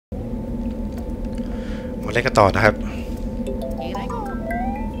มาเล่นกันต่อนะครับ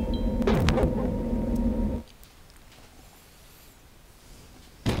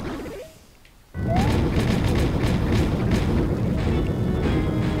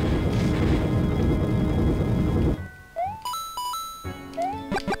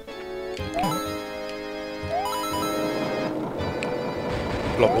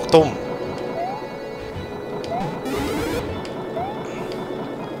หลบลูกตุ้ม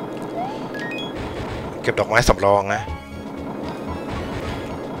เก็บดอกไม้สำรองนะ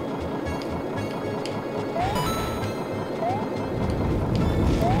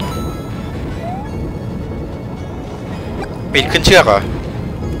ปีนขึ้นเชือกเหรอ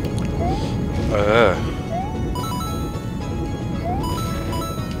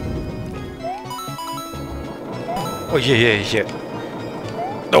โอ้ยเฮ้ยเฮ้ย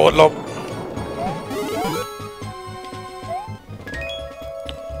โดดหลบ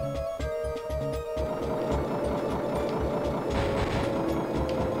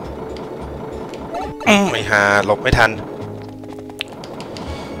ไม่หาหลบไม่ทัน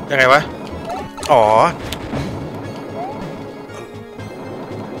ยังไงวะอ๋อ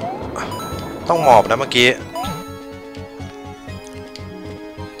ต้องหมอบนะเมื่อกี้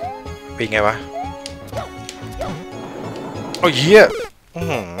เป็นไงวะโอ้ยเหี้ย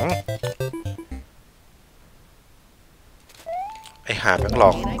ไอหาแม่งหล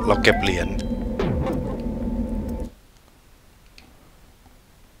อกเราเก็บเหรียญ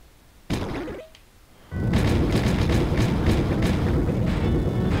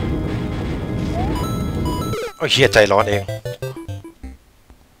โอ้ยเหี้ยใจร้อนเอง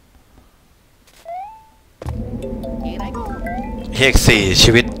เฮก4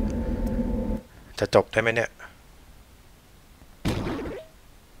ชีวิตจะจบได้ไหมเนี่ย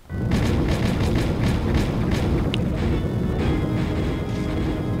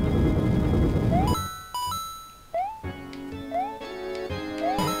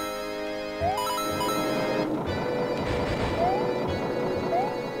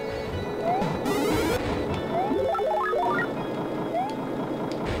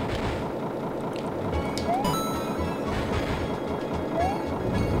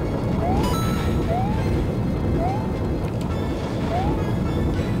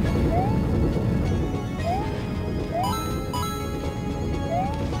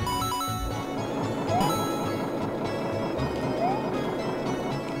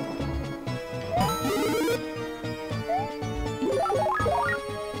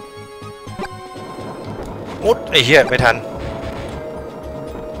มุดไอ้เหี้ยไม่ทัน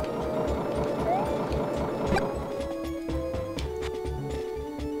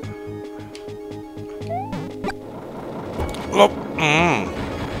หลบ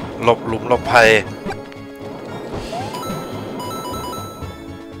หลบหลุมหลบภัย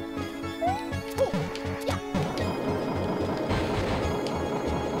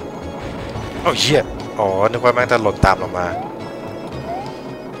โอ้เหี้ยอ๋อนึกว่าแม่งจะหล่นตามเรามา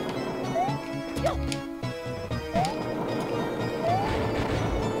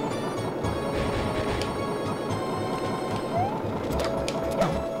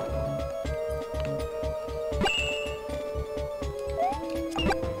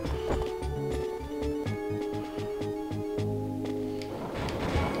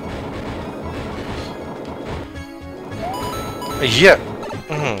ไอ้เหี้ย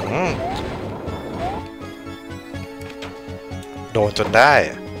โดนจนได้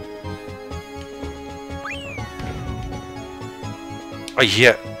ไอ้เหี้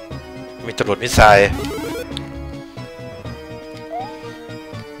ยมีจรวดมิสไซล์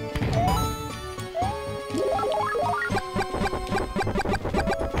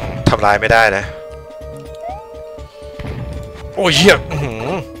ทำลายไม่ได้นะโอ้ยเหี้ย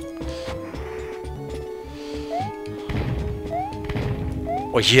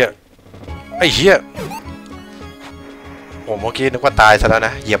โอ้ยเหี้ยไอ้เหี้ยผมเมื่อกี้นึกว่าตายซะแล้วน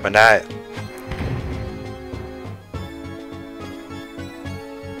ะเหยียบมันได้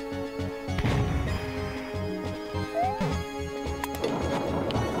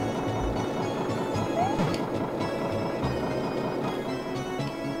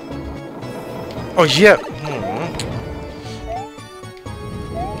โอ้ยเหี้ย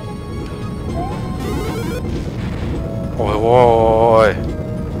โอ้ยโว้ย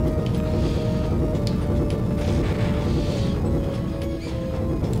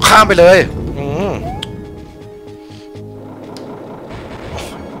ข้ามไปเลย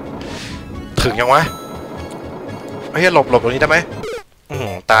ถึงยังวะเฮ้ยหลบตรงนี้ได้ไหม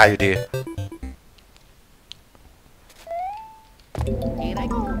ตายอยู่ดี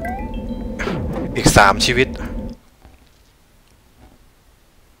อีก3ชีวิต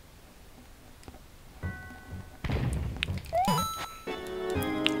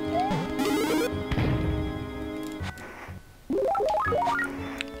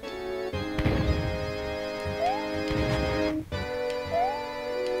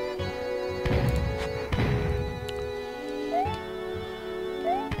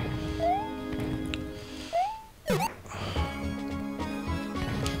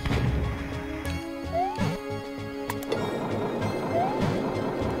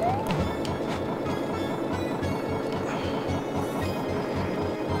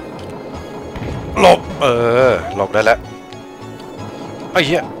เออหลบได้แล้วไอ้เ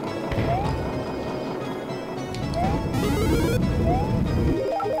หี้ย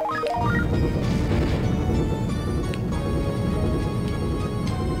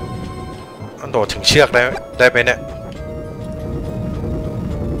มันโดดถึงเชือกได้ไหมเนี่ย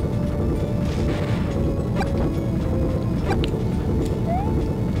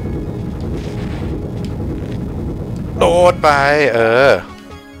โดดไปเออ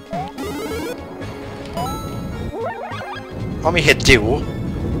เพราะมีเห็ดจิ๋ว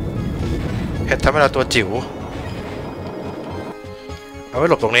เห็ดทำให้เราตัวจิ๋วเอาไว้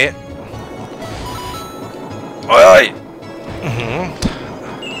หลบตรงนี้โอ้ย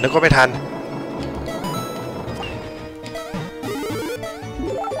นึกว่าไม่ทัน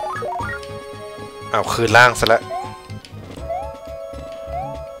เอาคืนล่างซะแล้ว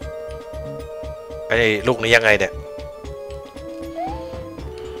ไอ้ลูกนี้ยังไงเนี่ย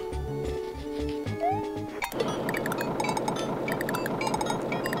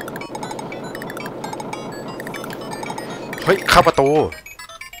เฮ้ยเข้าประตู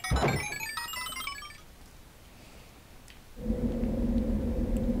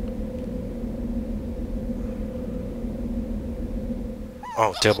อ๋อ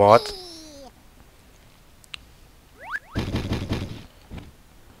เจอบอส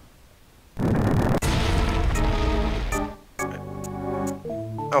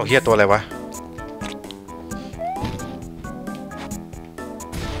เอ้าเฮียตัวอะไรวะ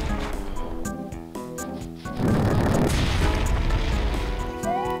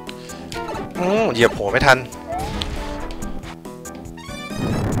เหยียบหัวไม่ทัน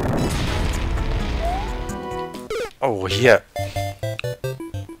โอ้เฮีย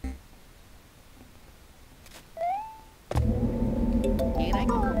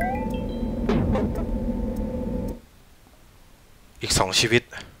อีก2 ชีวิต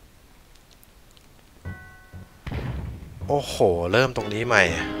โอ้โหเริ่มตรงนี้ใหม่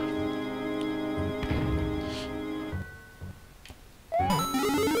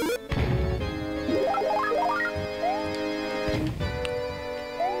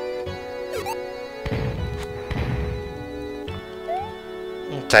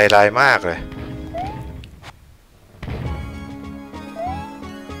ใจร้ายมากเลย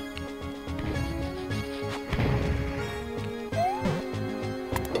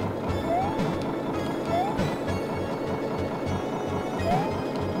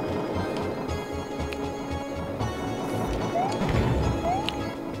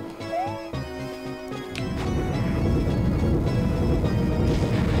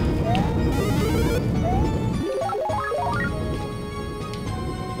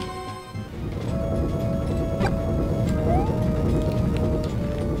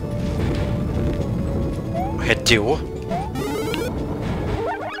เห็ดจิ๋ว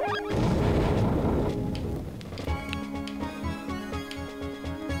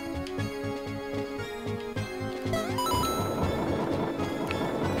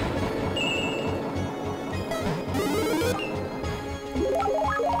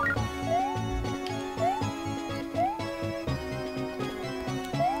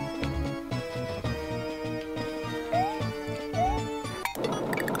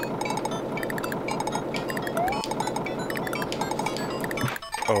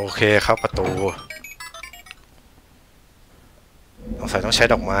โอเคเข้าประตูสงสัยต้องใช้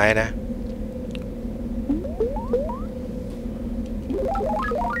ดอกไม้นะ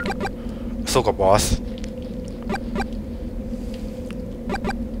สู้กับบอส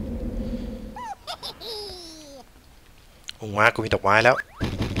มากูมีดอกไม้แล้ว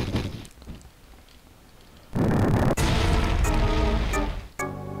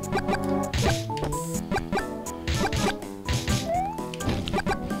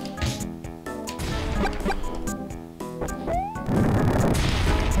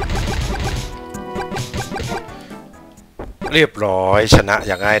เรียบร้อยชนะอ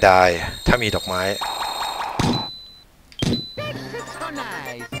ย่างง่ายดายถ้ามีดอกไม้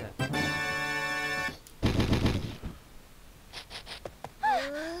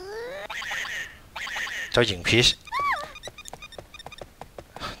เจ้าหญิงพีช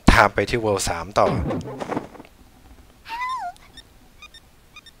ตามไปที่เวิลด์3ต่อ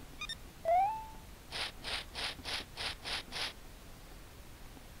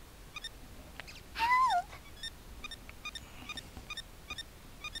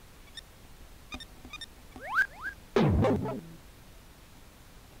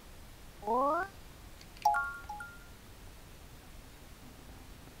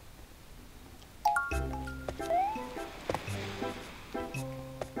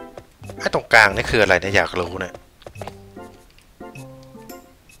ไอ้ตรงกลางนี่คืออะไรเนี่ยอยากรู้เนี่ย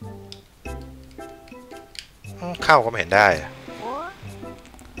เข้าก็ไม่เห็นได้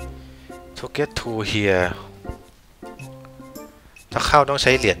to get to here ถ้าเข้าต้องใ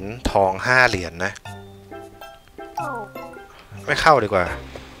ช้เหรียญทอง5 เหรียญนะไม่เข้าดีกว่า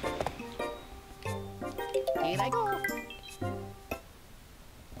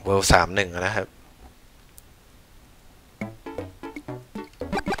เวิลด์31นะครับ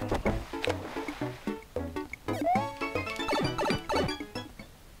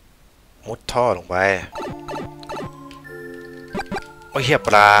มุดท่อลงไปโอ้ยเหี้ยป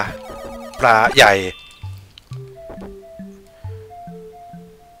ลาใหญ่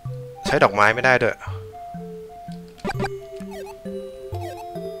ใช้ดอกไม้ไม่ได้ด้วย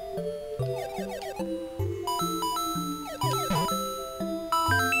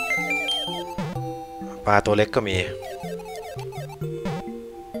ปลาตัวเล็กก็มี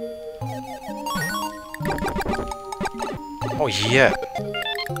โอ้ยเหี้ย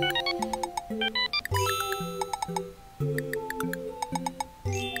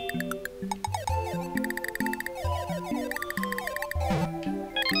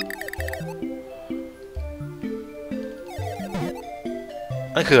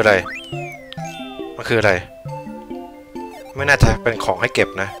มันคืออะไรมันคืออะไรไม่น่าจะเป็นของให้เก็บ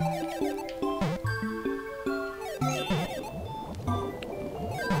นะ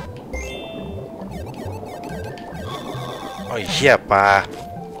ไอ้เหี้ยปลา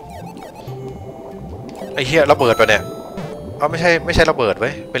ไอ้เหี้ยระเบิดปะเนี่ยอ๋อไม่ใช่ระเบิดไว้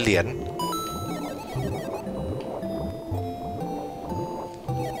เป็นเหรียญ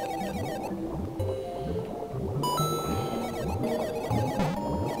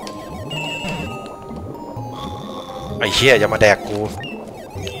ไอ้เหี้ยอย่ามาแดกกู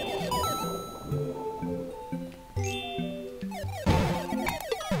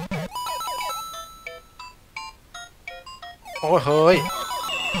โอ้เฮ้ย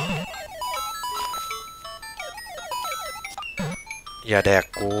อย่าแดก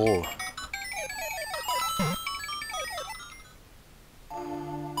กู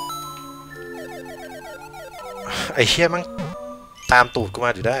ไอ้เหี้ยมันตามตูดกูม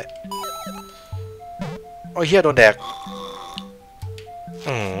าอยู่ได้โอ้เหี้ยโดนแดก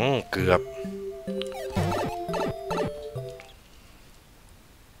เกือบ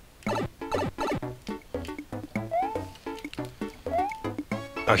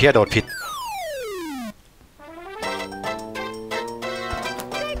เอาเหี้ยโดนผิด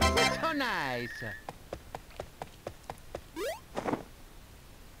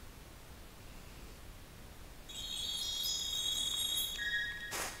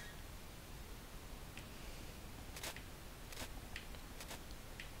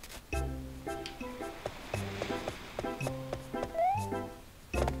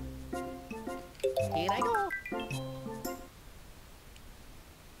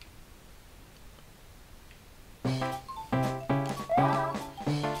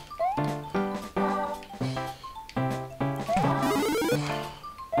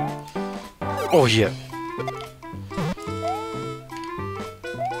โอ้เหี้ย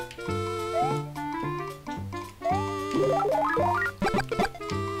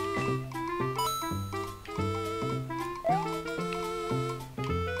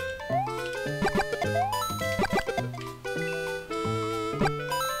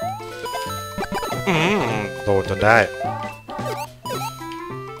โดนจนได้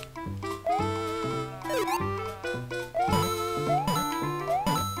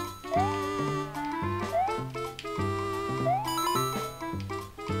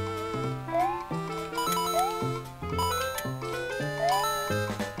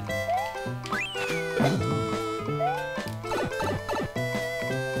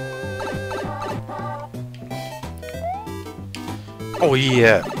โอ้ย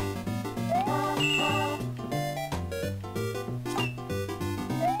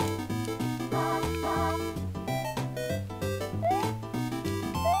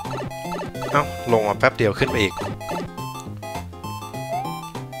เอ้าลงมาแป๊บเดียวขึ้นไปอีก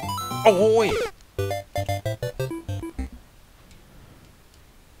โอ้ย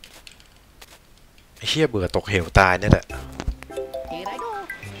เฮียเบื่อตกเหวตายนี่แหละ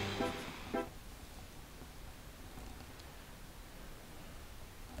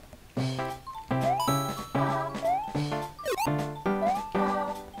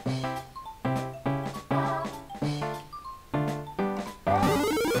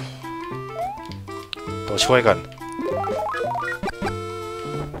ตัวช่วยก่อน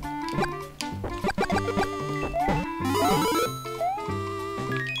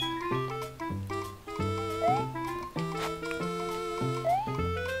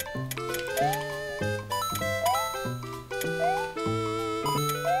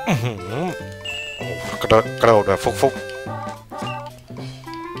โอ้โหกระ กระโดดแบบฟุก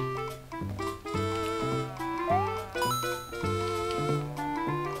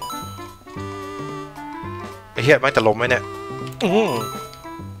ไอ้เหี้ยมันจะล้มไหมเนี่ย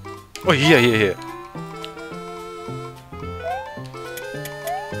โอ้ยเหี้ย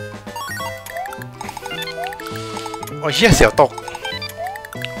โอ้ยเหี้ยเสียวตก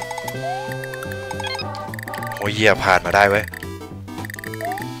โอ้ยเหี้ยผ่านมาได้เว้ย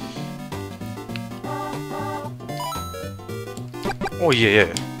โอ้ยเหี้ย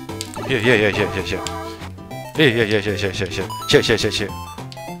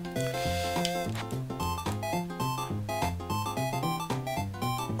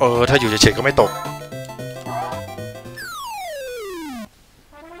ถ้าอยู่เฉยๆก็ไม่ตก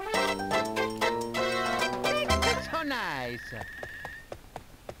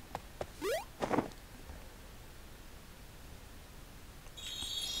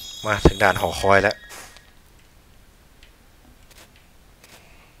มาถึงด่านหอคอยแล้ว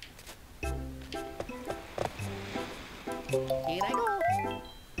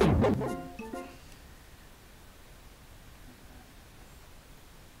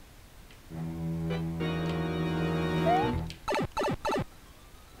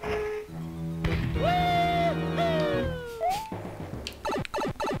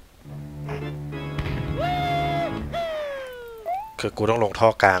คือกูต้องลงท่อ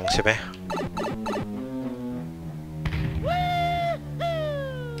กลางใช่ไหม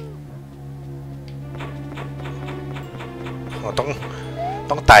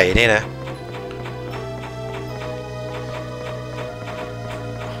ต้องไต่นี่นะ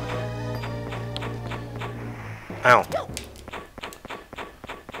อ้าว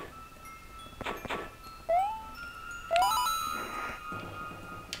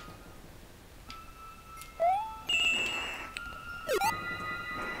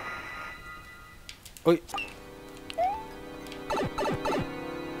อุ้ย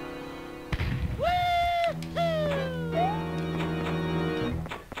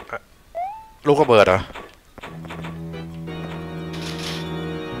ลูกระเบิดเหรอ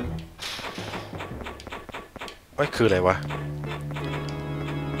เอ้ยคืออะไรวะ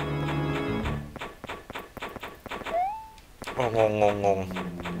โอ้งง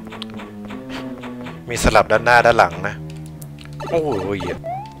มีสลับด้านหน้าด้านหลังนะโอ้ย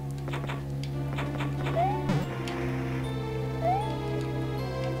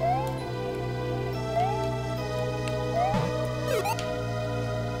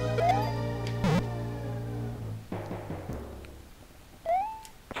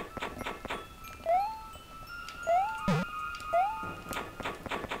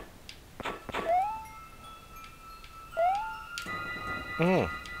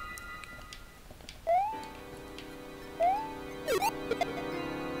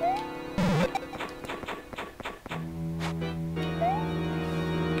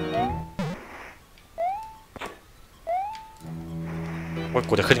ว่า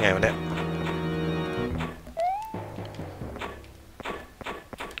กูจะขึ้นไงวะเนี่ย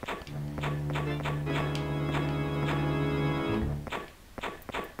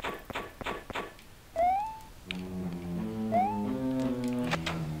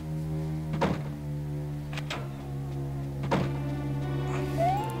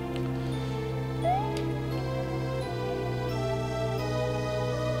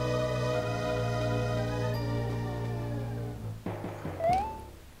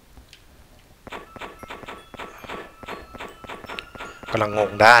กำลังง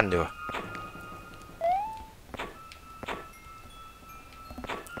งด้านอยู่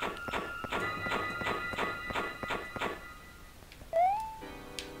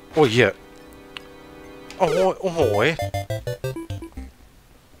โอ้ยเหี้ยโอ้โห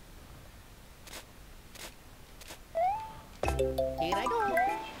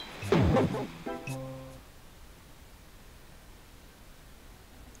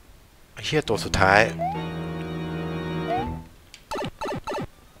เหี้ยตัวสุดท้าย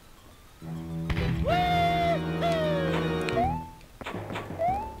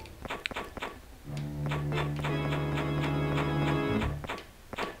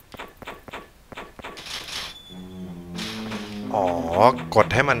อ๋อกด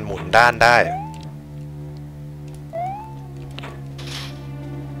ให้มันหมุนด้านได้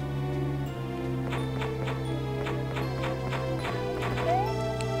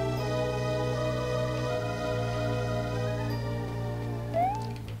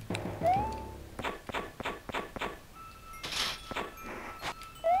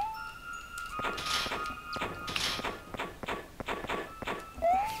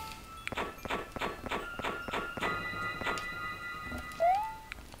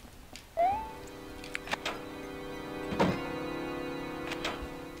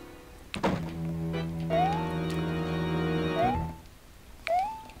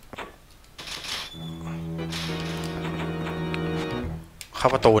เข้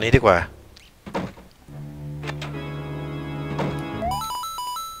าประตูนี้ดีกว่า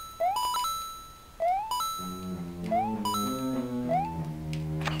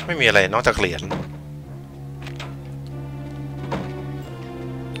ไม่มีอะไรนอกจากเหรียญ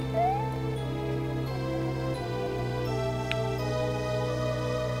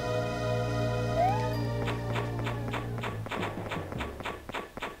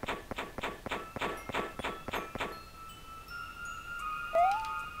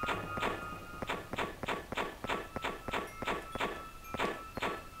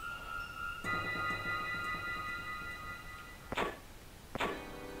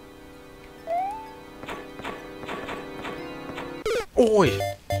โอ้ย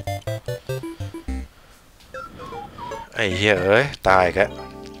ไอ้เหี้ยเอ้ยตายกะ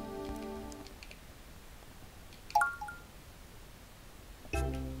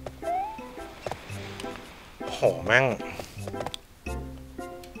โอ้โหแม่ง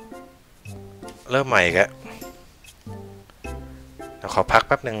เริ่มใหม่กะเดี๋ยวขอพักแ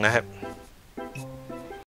ป๊บหนึ่งนะครับ